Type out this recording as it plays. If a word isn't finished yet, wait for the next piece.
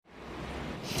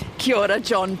Kia ora,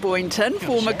 John Boynton,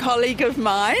 former colleague of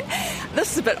mine.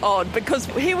 This is a bit odd because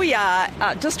here we are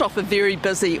just off a very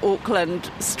busy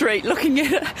Auckland street looking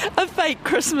at a fake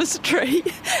Christmas tree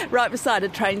right beside a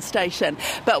train station.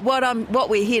 But what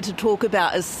we're here to talk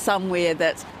about is somewhere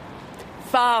that's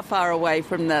far, far away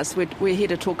from this. We're here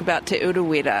to talk about Te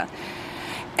Urewera.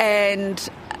 And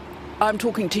I'm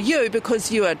talking to you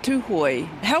because you are Tūhoe.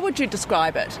 How would you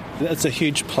describe it? It's a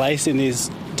huge place and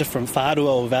there's different whārua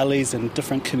or valleys and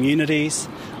different communities.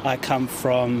 I come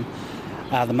from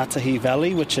the Matahi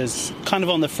Valley, which is kind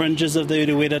of on the fringes of the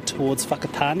Urewera towards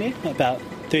Whakatane, about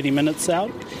 30 minutes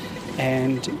out.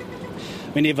 And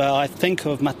whenever I think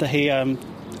of Matahi,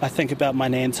 I think about my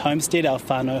nan's homestead, our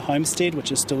whānau homestead,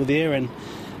 which is still there, and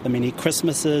the many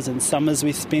Christmases and summers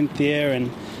we spent there. And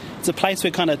it's a place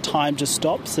where kind of time just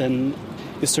stops and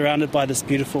you're surrounded by this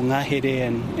beautiful ngahere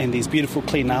and these beautiful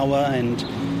klinawa. And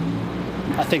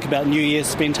I think about New Year's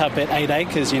spent up at 8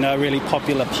 Acres, a really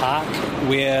popular park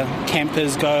where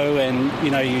campers go and,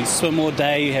 you swim all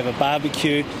day, you have a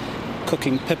barbecue,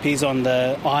 cooking pipis on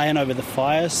the iron over the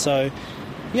fire. So,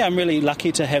 yeah, I'm really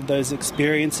lucky to have those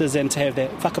experiences and to have that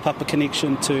whakapapa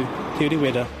connection to Te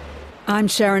Urewera. I'm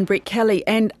Sharon Brett-Kelly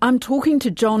and I'm talking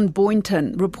to John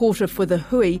Boynton, reporter for The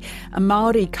Hui, a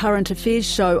Māori current affairs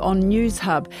show on News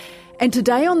Hub. And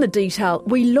today on The Detail,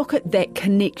 we look at that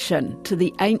connection to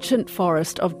the ancient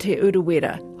forest of Te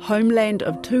Urewera, homeland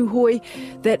of Tūhoe,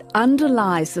 that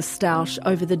underlies the stoush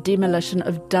over the demolition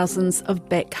of dozens of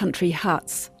backcountry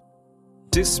huts.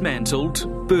 Dismantled,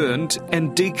 burned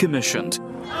and decommissioned.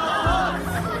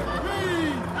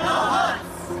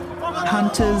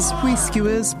 Hunters,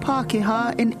 rescuers,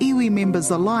 Pākehā and iwi members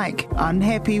alike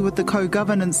unhappy with the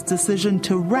co-governance decision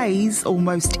to raze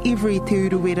almost every Te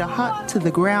Urewera hut to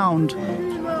the ground.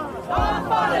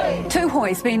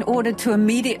 Tūhoe's been ordered to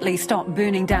immediately stop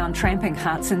burning down tramping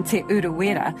huts in Te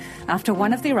Urewera after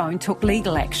one of their own took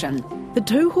legal action. The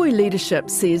Tūhoe leadership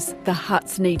says the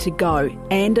huts need to go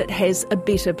and it has a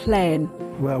better plan.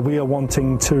 Well, we are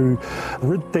wanting to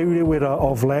rid Te Urewera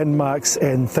of landmarks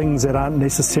and things that aren't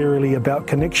necessarily about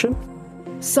connection.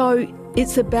 So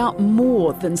it's about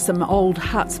more than some old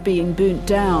huts being burnt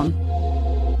down.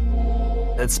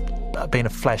 It's been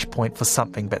a flashpoint for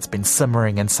something that's been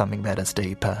simmering and something that is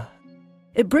deeper.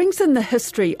 It brings in the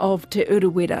history of Te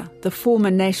Urewera, the former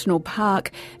national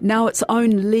park, now its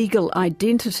own legal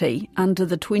identity under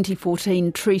the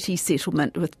 2014 treaty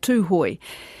settlement with Tūhoe.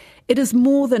 It is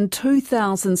more than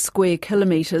 2,000 square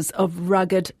kilometres of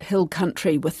rugged hill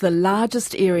country with the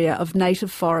largest area of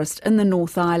native forest in the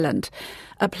North Island,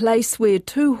 a place where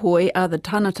Tūhoe are the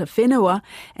tanata whenua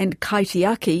and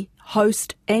kaitiaki,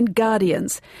 host and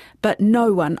guardians, but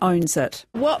no one owns it.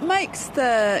 What makes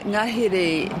the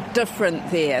ngahere different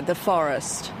there, the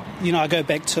forest? I go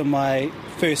back to my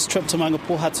first trip to Maunga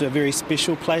Pohatu, a very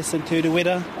special place in Te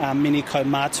Urewera. Many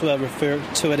kaumātua refer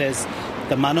to it as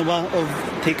the manawa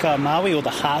of Te Kā Māui, or the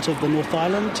heart of the North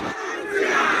Island.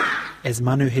 As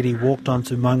Manuhiri walked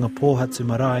onto Maunga Pohatu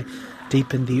marae,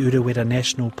 deep in the Urewera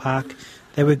National Park,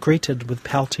 they were greeted with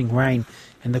pelting rain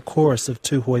and the chorus of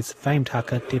Tūhoe's famed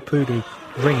haka Te Puru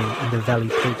ringing in the valley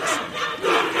peaks.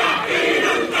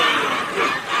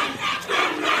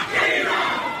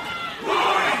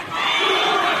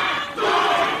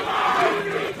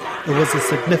 It was a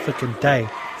significant day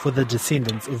for the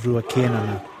descendants of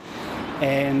Ruakianana.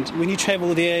 And when you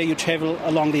travel there, you travel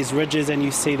along these ridges and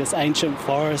you see this ancient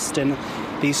forest and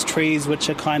these trees which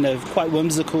are kind of quite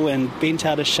whimsical and bent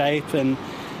out of shape and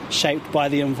shaped by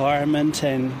the environment,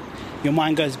 and your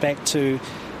mind goes back to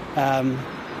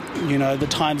the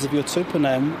times of your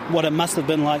tupuna and what it must have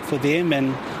been like for them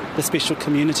and the special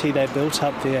community they built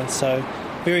up there. So,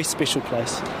 very special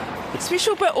place.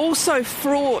 Special but also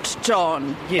fraught,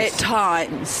 John, yes. At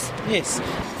times. Yes.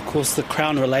 Of course, the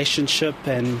Crown relationship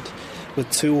and with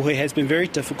Tūhoe has been very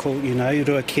difficult,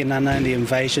 Ruakianana and the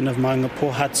invasion of Maunga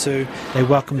Pohatu. They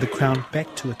welcomed the Crown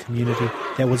back to a community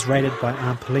that was raided by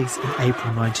armed police in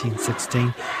April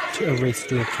 1916 to arrest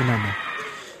Ruakianana.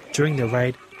 During the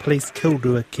raid, police killed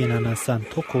Ruakianana's son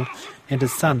Toko and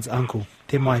his son's uncle,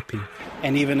 Te Maipi.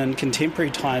 And even in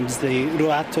contemporary times, the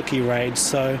Ruatoki raid,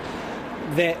 so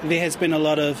there has been a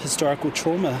lot of historical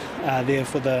trauma there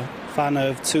for the whānau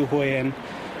of Tūhoe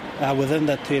and within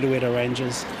the Te Urewera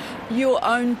ranges. Your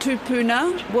own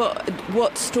tupuna,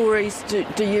 what stories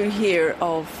do you hear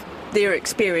of their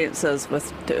experiences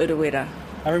with Te Urewera?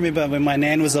 I remember when my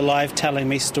nan was alive telling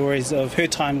me stories of her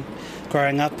time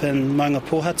growing up in Maunga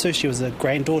Pohatu. She was a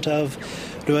granddaughter of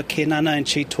Ruakianana and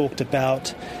she talked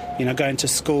about, going to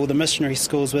school, the missionary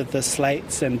schools with the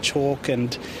slates and chalk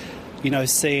and,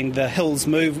 seeing the hills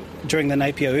move during the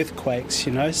Napier earthquakes,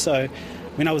 So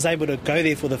when I was able to go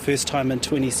there for the first time in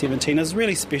 2017, it was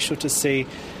really special to see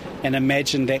and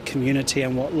imagine that community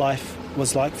and what life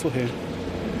was like for her.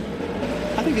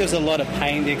 I think there was a lot of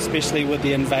pain there, especially with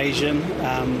the invasion.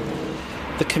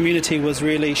 The community was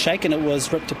really shaken. It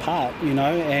was ripped apart,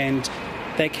 and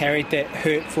they carried that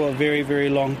hurt for a very, very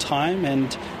long time,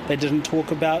 and they didn't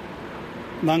talk about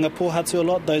Maunga Pōhatu a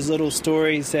lot. Those little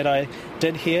stories that I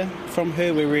did hear from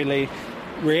her were really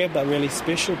rare but really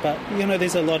special. But,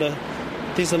 there's a lot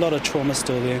of trauma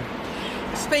still there.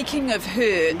 Speaking of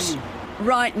hurt,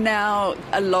 right now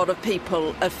a lot of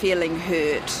people are feeling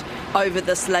hurt over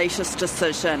this latest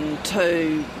decision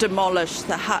to demolish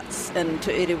the huts in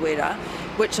Te Urewera,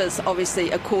 which is obviously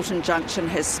a court injunction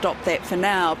has stopped that for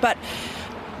now. But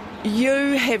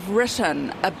you have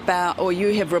written about, or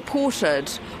you have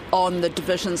reported on the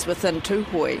divisions within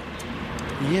Tūhoe.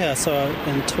 Yeah, so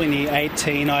in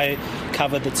 2018 I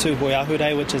covered the Tūhoe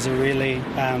Ahure, which is a really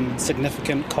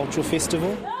significant cultural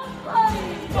festival.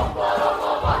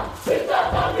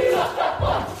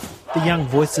 The young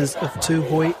voices of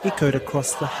Tūhoe echoed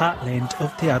across the heartland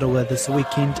of Te Arawa this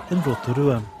weekend in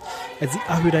Rotorua, as the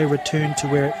Ahure returned to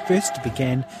where it first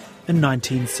began in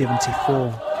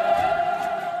 1974.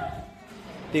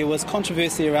 There was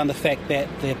controversy around the fact that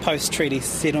the post-treaty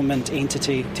settlement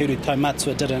entity, Te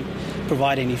Urewera, didn't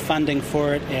provide any funding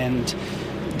for it, and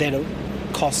that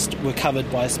costs were covered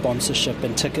by sponsorship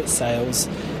and ticket sales.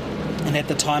 And at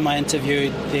the time I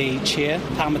interviewed the chair,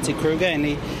 Te Kruger, and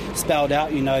he spelled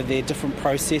out, their different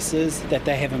processes that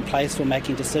they have in place for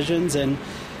making decisions.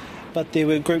 But there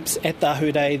were groups at the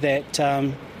Ahure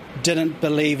that didn't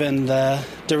believe in the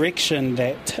direction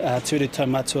that Te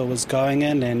Urewera was going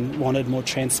in and wanted more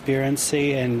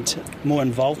transparency and more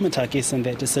involvement, I guess, in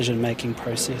that decision-making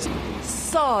process.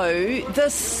 So,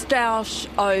 this stoush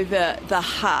over the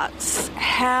huts,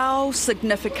 how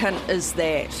significant is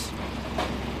that?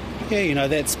 Yeah,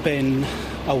 that's been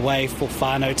a way for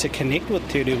whānau to connect with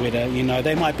Te Urewera.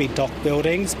 They might be dock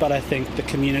buildings, but I think the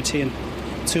community in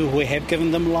Tūhoe have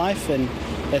given them life, and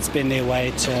that's been their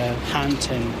way to hunt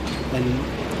and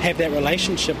have that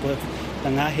relationship with the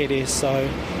ngahere. So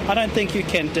I don't think you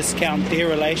can discount their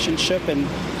relationship and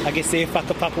I guess their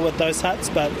whakapapa with those huts,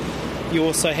 but you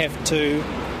also have to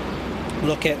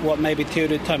look at what maybe Te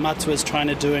Urewera is trying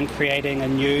to do in creating a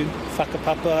new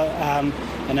whakapapa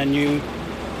and a new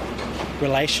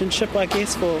relationship, I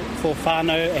guess, for whānau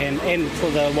and for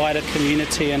the wider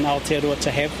community in Aotearoa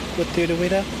to have with Te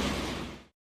Urewera.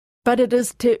 But it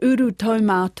is Te Uru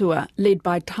Taumātua, led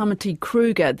by Te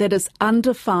Kruger, that is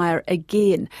under fire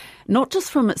again, not just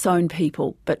from its own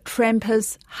people, but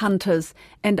trampers, hunters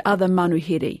and other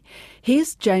manuhiri.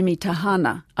 Here's Jamie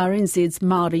Tahana, RNZ's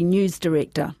Māori News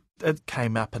Director. It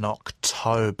came up in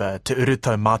October. Te Uru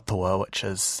Taumātua, which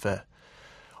is the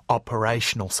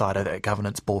operational side of that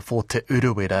governance board for Te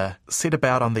Urewera, set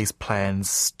about on these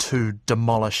plans to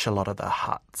demolish a lot of the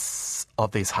huts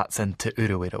in Te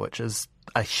Urewera, which is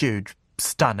a huge,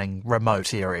 stunning,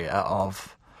 remote area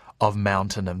of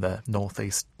mountain in the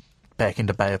northeast, back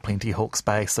into Bay of Plenty, Hawke's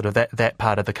Bay, sort of that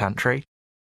part of the country.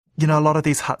 A lot of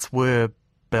these huts were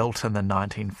built in the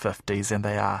 1950s and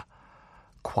they are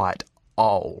quite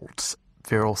old.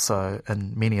 They're also,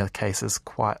 in many cases,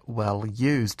 quite well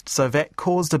used. So that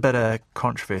caused a bit of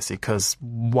controversy because,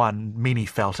 many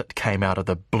felt it came out of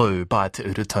the blue by Te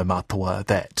Uru Taumātua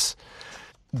that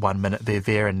 1 minute they're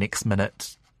there and next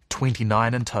minute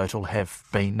 29 in total have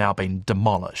now been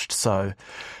demolished. So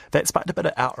that sparked a bit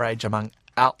of outrage among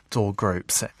outdoor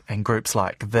groups and groups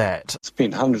like that.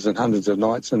 Spent hundreds and hundreds of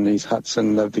nights in these huts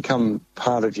and they've become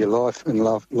part of your life and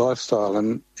lifestyle,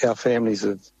 and our families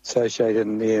are associated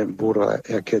in there and brought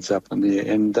our kids up in there,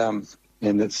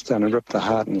 and it's done and ripped the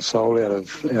heart and soul out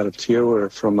of Te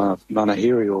Urewera from a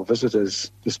manahiri or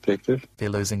visitor's perspective. They're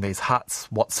losing these huts.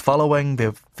 What's following?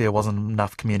 There wasn't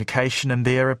enough communication in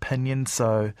their opinion,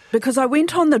 so... Because I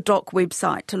went on the DOC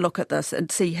website to look at this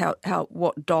and see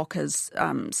what DOC is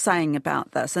saying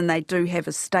about this, and they do have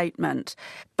a statement.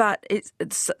 But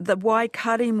it's the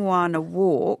Waikari Moana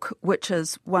walk, which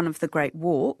is one of the great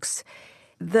walks.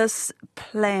 This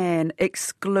plan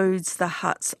excludes the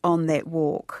huts on that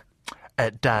walk.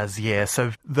 It does, yeah.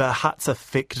 So the huts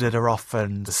affected are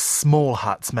often small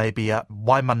huts, maybe up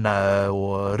Waimana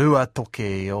or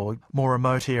Ruatoke or more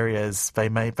remote areas. They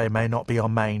may not be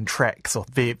on main tracks, or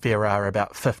there are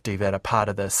about 50 that are part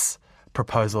of this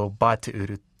proposal by Te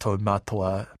Uru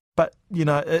Taumātua. But,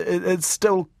 it's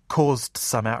still caused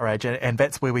some outrage, and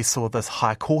that's where we saw this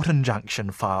High Court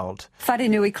injunction filed.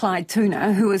 Wharenui Clyde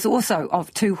Tuna, who is also of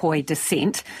Tūhoe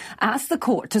descent, asked the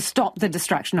court to stop the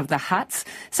destruction of the huts,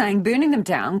 saying burning them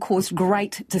down caused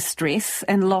great distress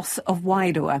and loss of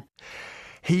wairua.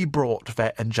 he brought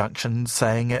that injunction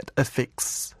saying it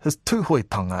affects his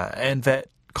tūhoetanga and that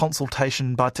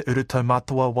consultation by Te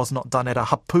Urewera was not done at a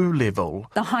hapu level.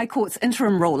 The High Court's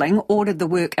interim ruling ordered the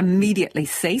work immediately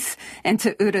cease and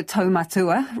Te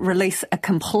Urewera release a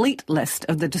complete list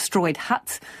of the destroyed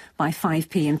huts by 5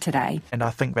 p.m. today. And I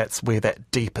think that's where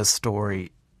that deeper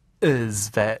story is,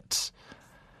 that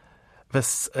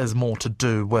this is more to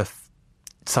do with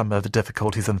some of the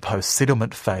difficulties in the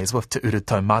post-settlement phase with Te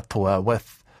Urewera,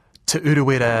 with Te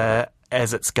Urewera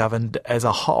as it's governed as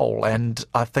a whole. And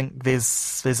I think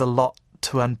there's a lot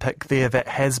to unpick there that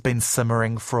has been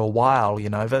simmering for a while. You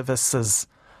know, this is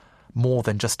more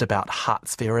than just about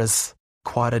huts. There is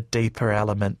quite a deeper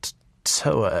element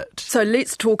to it. So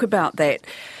let's talk about that.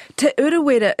 Te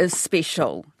Urewera is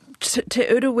special. Te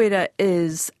Urewera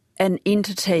is an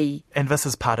entity. And this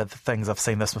is part of the things, I've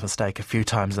seen this mistake a few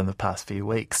times in the past few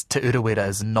weeks. Te Urewera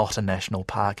is not a national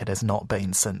park. It has not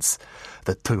been since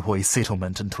the Tūhoe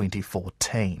settlement in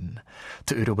 2014.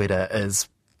 Te Urewera is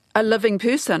a living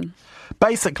person.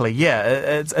 Basically, yeah,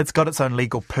 it's got its own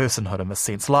legal personhood in a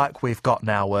sense, like we've got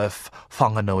now with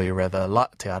Whanganui River,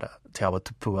 like Te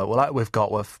Awatupua, like we've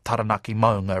got with Taranaki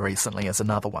Maunga recently as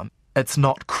another one. It's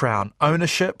not Crown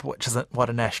ownership, which isn't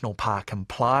what a national park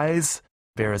implies.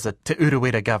 There is a Te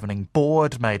Urewera governing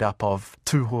board made up of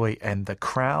Tūhoe and the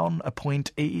Crown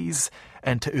appointees,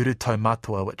 and Te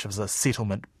Urewera, which is a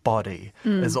settlement body,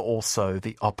 is also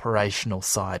the operational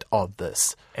side of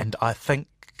this. And I think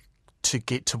to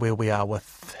get to where we are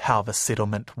with how the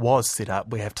settlement was set up,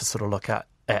 we have to sort of look at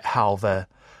how the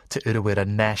Te Urewera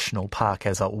National Park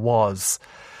as it was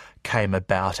came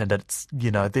about. And it's,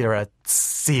 you know, there are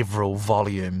several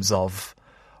volumes of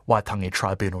Waitangi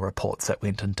Tribunal reports that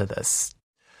went into this.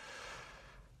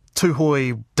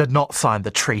 Tūhoe did not sign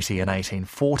the treaty in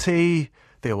 1840.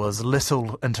 There was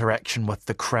little interaction with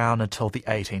the Crown until the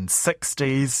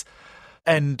 1860s.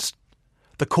 And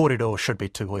the kōrero should be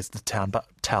Tūhoe's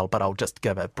tell, but I'll just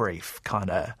give a brief kind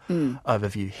of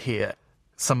overview here.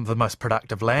 Some of the most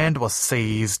productive land was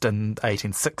seized in the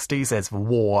 1860s as the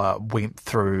war went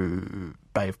through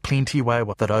Bay of Plenty Way,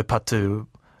 where the Raupatu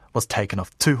was taken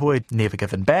off Tūhoe, never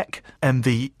given back. In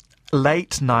the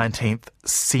late 19th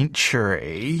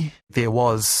century, there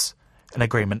was an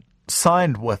agreement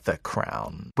signed with the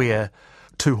Crown where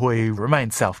Tūhoe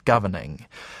remained self-governing.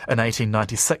 In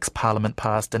 1896, Parliament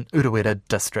passed an Urewera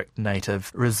District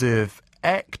Native Reserve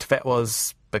Act. That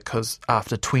was because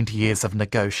after 20 years of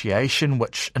negotiation,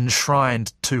 which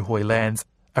enshrined Tūhoe lands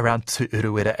around Te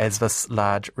Urewera as this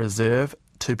large reserve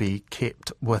to be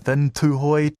kept within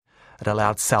Tūhoe, it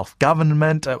allowed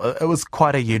self-government. It was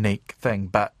quite a unique thing,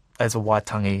 but as a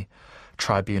Waitangi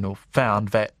tribunal found,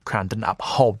 that Crown didn't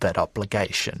uphold that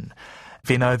obligation.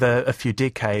 Then over a few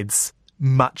decades,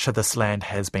 much of this land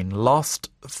has been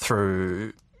lost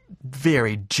through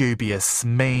very dubious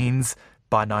means.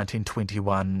 By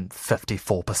 1921,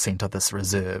 54% of this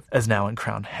reserve is now in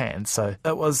Crown hands. So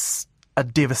it was a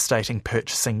devastating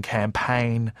purchasing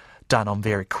campaign done on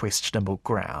very questionable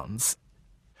grounds.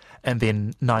 And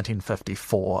then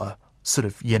 1954, sort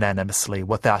of unanimously,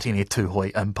 without any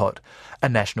Tūhoe input, a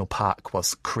national park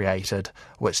was created,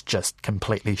 which just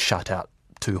completely shut out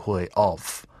Tūhoe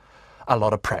of a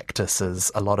lot of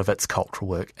practices, a lot of its cultural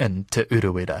work in Te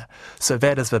Urewera. So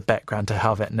that is the background to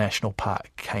how that national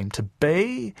park came to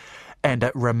be, and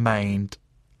it remained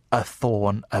a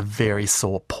thorn, a very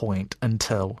sore point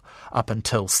up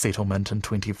until settlement in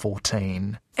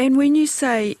 2014. And when you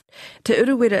say Te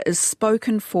Urewera is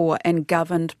spoken for and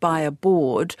governed by a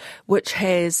board which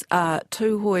has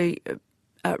Tūhoe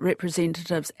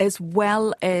representatives as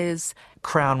well as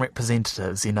Crown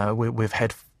representatives, you know, we've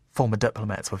had former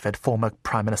diplomats, we've had former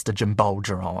Prime Minister Jim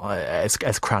Bolger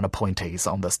as Crown appointees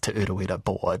on this Te Urewera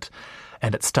board.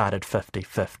 And it started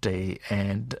 50-50,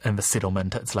 and in the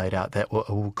settlement it's laid out that it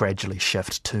will gradually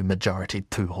shift to majority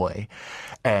Tūhoe.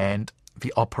 And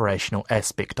the operational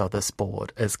aspect of this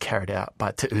board is carried out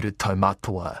by Te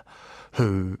Urewera,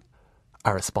 who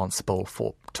are responsible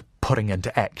for putting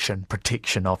into action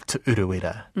protection of Te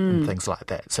Urewera and things like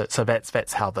that. So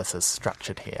that's how this is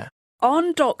structured here.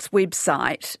 On DOC's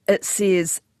website, it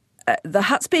says the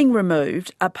huts being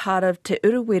removed are part of Te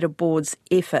Urewera Board's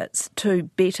efforts to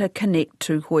better connect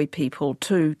Tūhoe people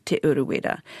to Te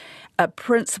Urewera, a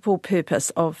principal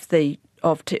purpose of the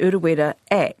Te Urewera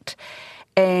Act.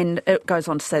 And it goes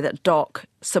on to say that DOC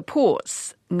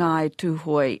supports Ngai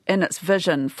Tūhoe in its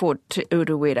vision for Te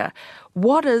Urewera.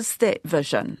 What is that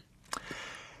vision?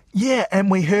 Yeah, and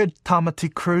we heard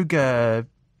Tamati Kruger,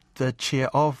 the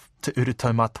chair of Te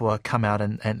Urewera, come out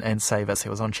and say this. He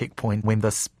was on checkpoint when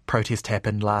this protest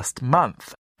happened last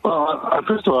month. Well,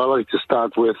 first of all, I'd like to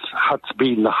start with huts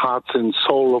being the heart and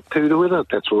soul of Te Urewera.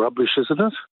 That's rubbish, isn't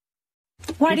it?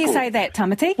 Why do you say that,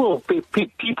 Tamati? Well,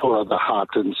 people are the heart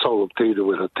and soul of Te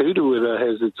Urewera. Te Urewera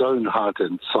has its own heart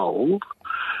and soul,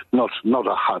 not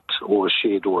a hut or a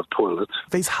shed or a toilet.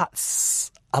 These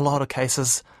huts, a lot of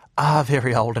cases, are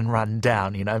very old and run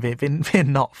down, They're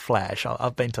not flash.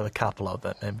 I've been to a couple of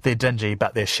them, and they're dingy,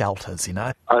 but they're shelters,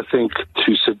 I think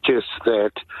to suggest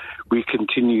that we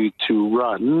continue to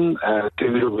run Te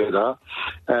Urewera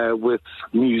with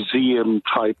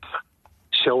museum-type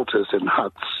shelters and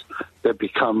huts that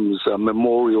becomes a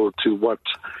memorial to what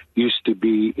used to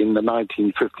be in the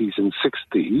 1950s and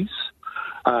 60s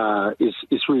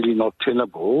is really not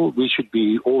tenable. We should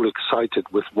be all excited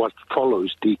with what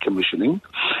follows decommissioning,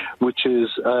 which is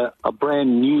a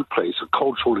brand new place, a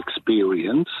cultural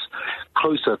experience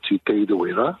closer to Te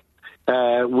Urewera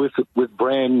with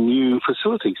brand new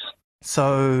facilities.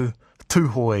 So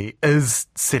Tūhoe is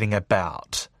setting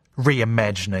about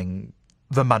reimagining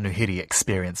the manuhiri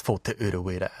experience for Te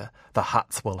Urewera. The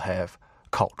huts will have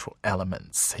cultural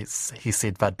elements. He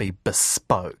said they'd be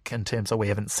bespoke in terms of we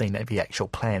haven't seen the actual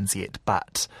plans yet,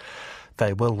 but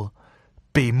they will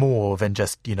be more than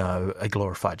just, a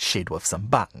glorified shed with some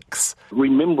bunks.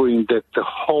 Remembering that the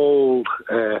whole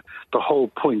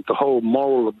point, the whole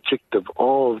moral objective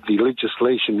of the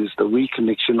legislation is the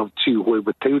reconnection of Tūhoe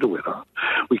with Te Urewera.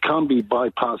 We can't be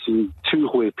bypassing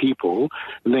Tūhoe people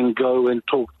and then go and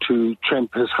talk to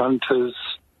trampers, hunters,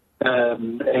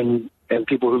 and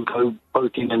people who go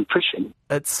boating and fishing.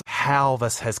 It's how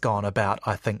this has gone about,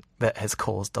 I think, that has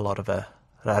caused a lot of the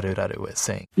raru we're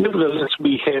seeing. Nevertheless,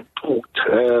 we have talked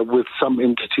with some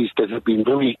entities that have been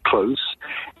very close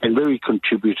and very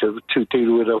contributive to Te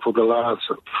Urewera for the last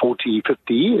 40,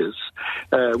 50 years.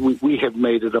 We have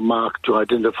made it a mark to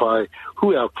identify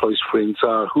who our close friends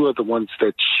are, who are the ones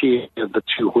that share the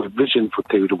Tūhoe vision for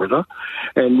Te Urewera,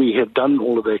 and we have done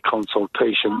all of that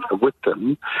consultation with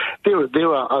them.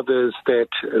 There are others that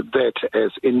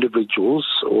as individuals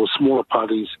or smaller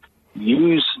parties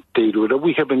use Te Urewera.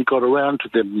 We haven't got around to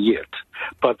them yet.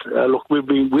 But look, we've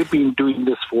been doing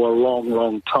this for a long,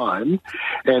 long time,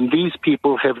 and these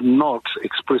people have not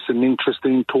expressed an interest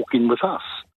in talking with us.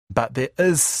 But there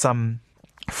is some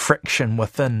friction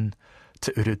within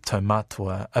Te Uru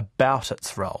Taumatua about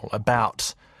its role,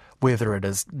 about whether it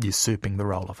is usurping the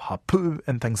role of hapu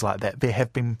and things like that. There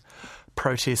have been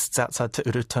protests outside Te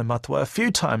Uru Taumatua a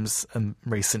few times in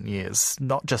recent years,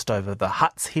 not just over the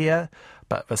huts here,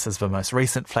 but this is the most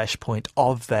recent flashpoint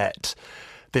of that.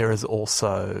 There has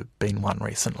also been one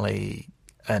recently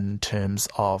in terms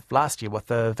of last year with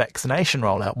the vaccination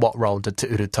rollout. What role did Te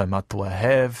Uru Taumatua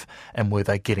have, and were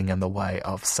they getting in the way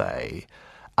of, say,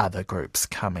 other groups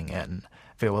coming in?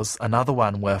 There was another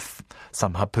one with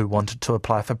some hapu wanted to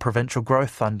apply for provincial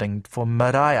growth funding for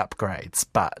marae upgrades,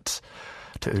 but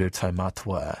Te Uru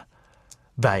Taumatua,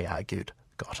 they argued,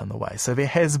 got in the way. So there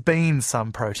has been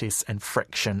some protests and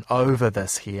friction over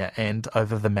this here and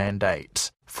over the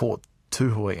mandate for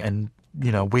Tūhoe, and,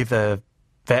 whether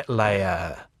that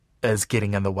layer is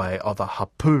getting in the way of a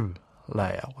hapu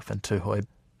layer within Tūhoe.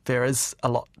 There is a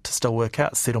lot to still work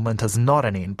out. Settlement is not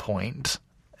an end point,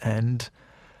 and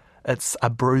it's a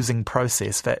bruising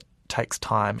process that takes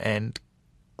time and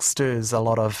stirs a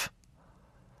lot of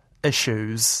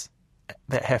issues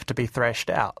that have to be thrashed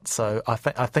out. So I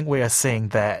think we are seeing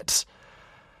that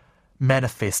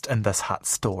manifest in this hut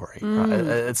story. Right?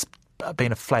 It's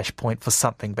been a flashpoint for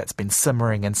something that's been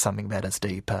simmering and something that is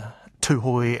deeper.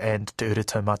 Tūhoe and Te Uru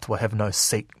Taumatua have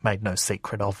made no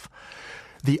secret of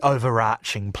the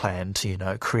overarching plan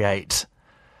to, create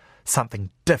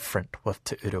something different with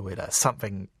Te Urewera,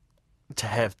 something to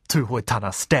have Tūhoe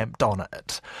Tana stamped on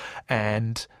it.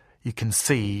 And you can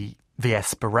see the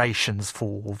aspirations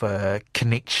for the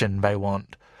connection they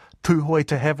want Tūhoe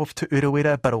to have with Te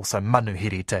Urewera, but also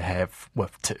manuhiri to have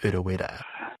with Te Urewera.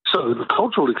 So the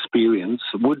cultural experience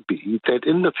would be that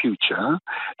in the future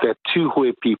that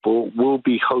Tūhoe people will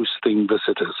be hosting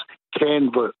visitors,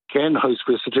 can host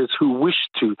visitors who wish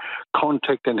to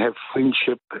contact and have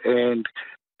friendship and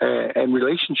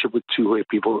relationship with Tūhoe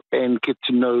people and get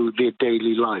to know their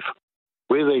daily life,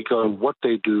 where they go, what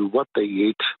they do, what they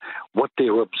eat, what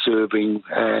they're observing,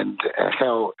 and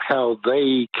how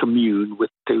they commune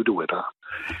with Te Urewera.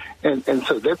 And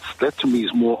so that to me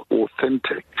is more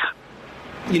authentic.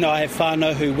 I have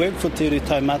whānau who work for Te Uru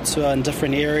Taumatua in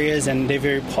different areas, and they're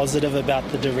very positive about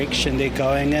the direction they're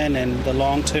going in and the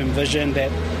long-term vision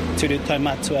that Te Uru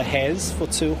Taumatua has for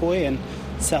Tūhoe and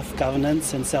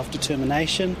self-governance and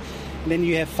self-determination. And then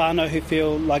you have whānau who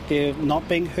feel like they're not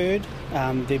being heard,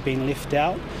 they're being left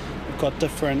out. We've got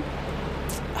different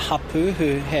hapu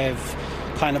who have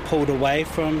kind of pulled away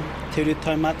from Te Urewera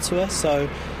Taumatua. So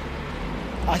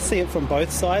I see it from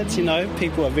both sides,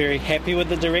 people are very happy with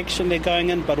the direction they're going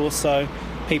in, but also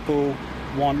people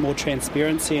want more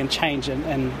transparency and change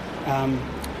and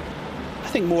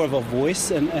I think more of a voice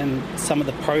in some of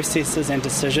the processes and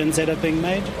decisions that are being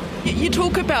made. You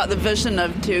talk about the vision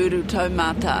of Te Urewera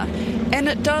Taumata, and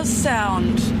it does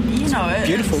sound,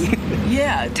 beautiful.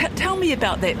 Yeah, tell me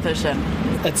about that vision.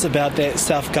 It's about that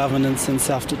self-governance and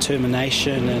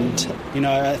self-determination, and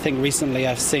I think recently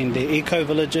I've seen the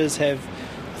eco-villages I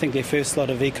think their first lot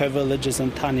of eco-villages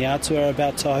in Taniatu are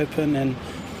about to open, and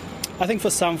I think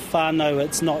for some whānau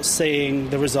it's not seeing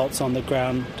the results on the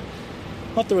ground.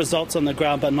 Not the results on the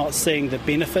ground, but not seeing the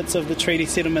benefits of the treaty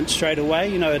settlement straight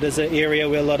away. It is an area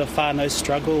where a lot of whānau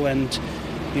struggle, and,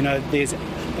 there's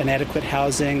inadequate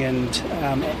housing and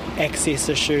access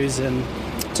issues and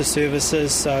to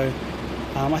services. So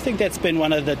I think that's been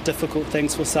one of the difficult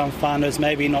things for some whānau,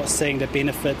 maybe not seeing the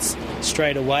benefits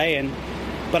straight away,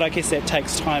 but I guess that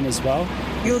takes time as well.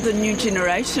 You're the new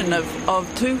generation of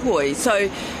Tūhoe, so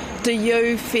do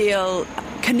you feel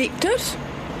connected?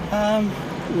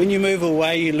 When you move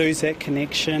away, you lose that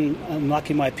connection. I'm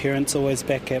lucky my parents are always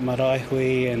back at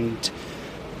maraehui and,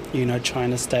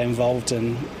 trying to stay involved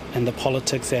in the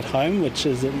politics at home, which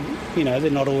is,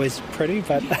 they're not always pretty.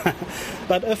 But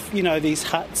but if, these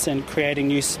huts and creating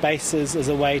new spaces is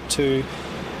a way to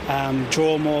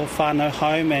draw more whānau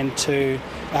home and to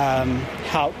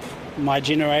help my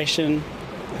generation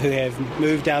who have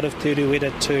moved out of Te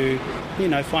Urewera to,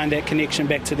 find that connection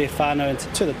back to their whānau and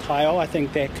to the taiao, I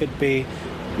think that could be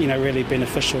really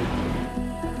beneficial.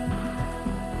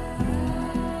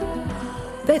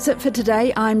 That's it for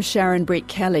today. I'm Sharon Brett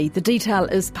Kelly. The Detail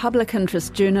is public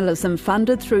interest journalism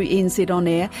funded through NZ On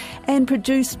Air and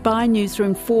produced by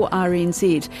Newsroom for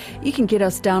RNZ. You can get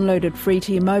us downloaded free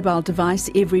to your mobile device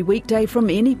every weekday from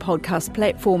any podcast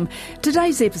platform.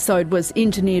 Today's episode was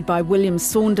engineered by William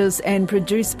Saunders and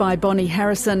produced by Bonnie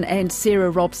Harrison and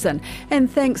Sarah Robson. And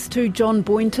thanks to John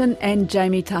Boynton and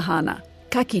Jamie Tahana.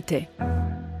 Ka kite.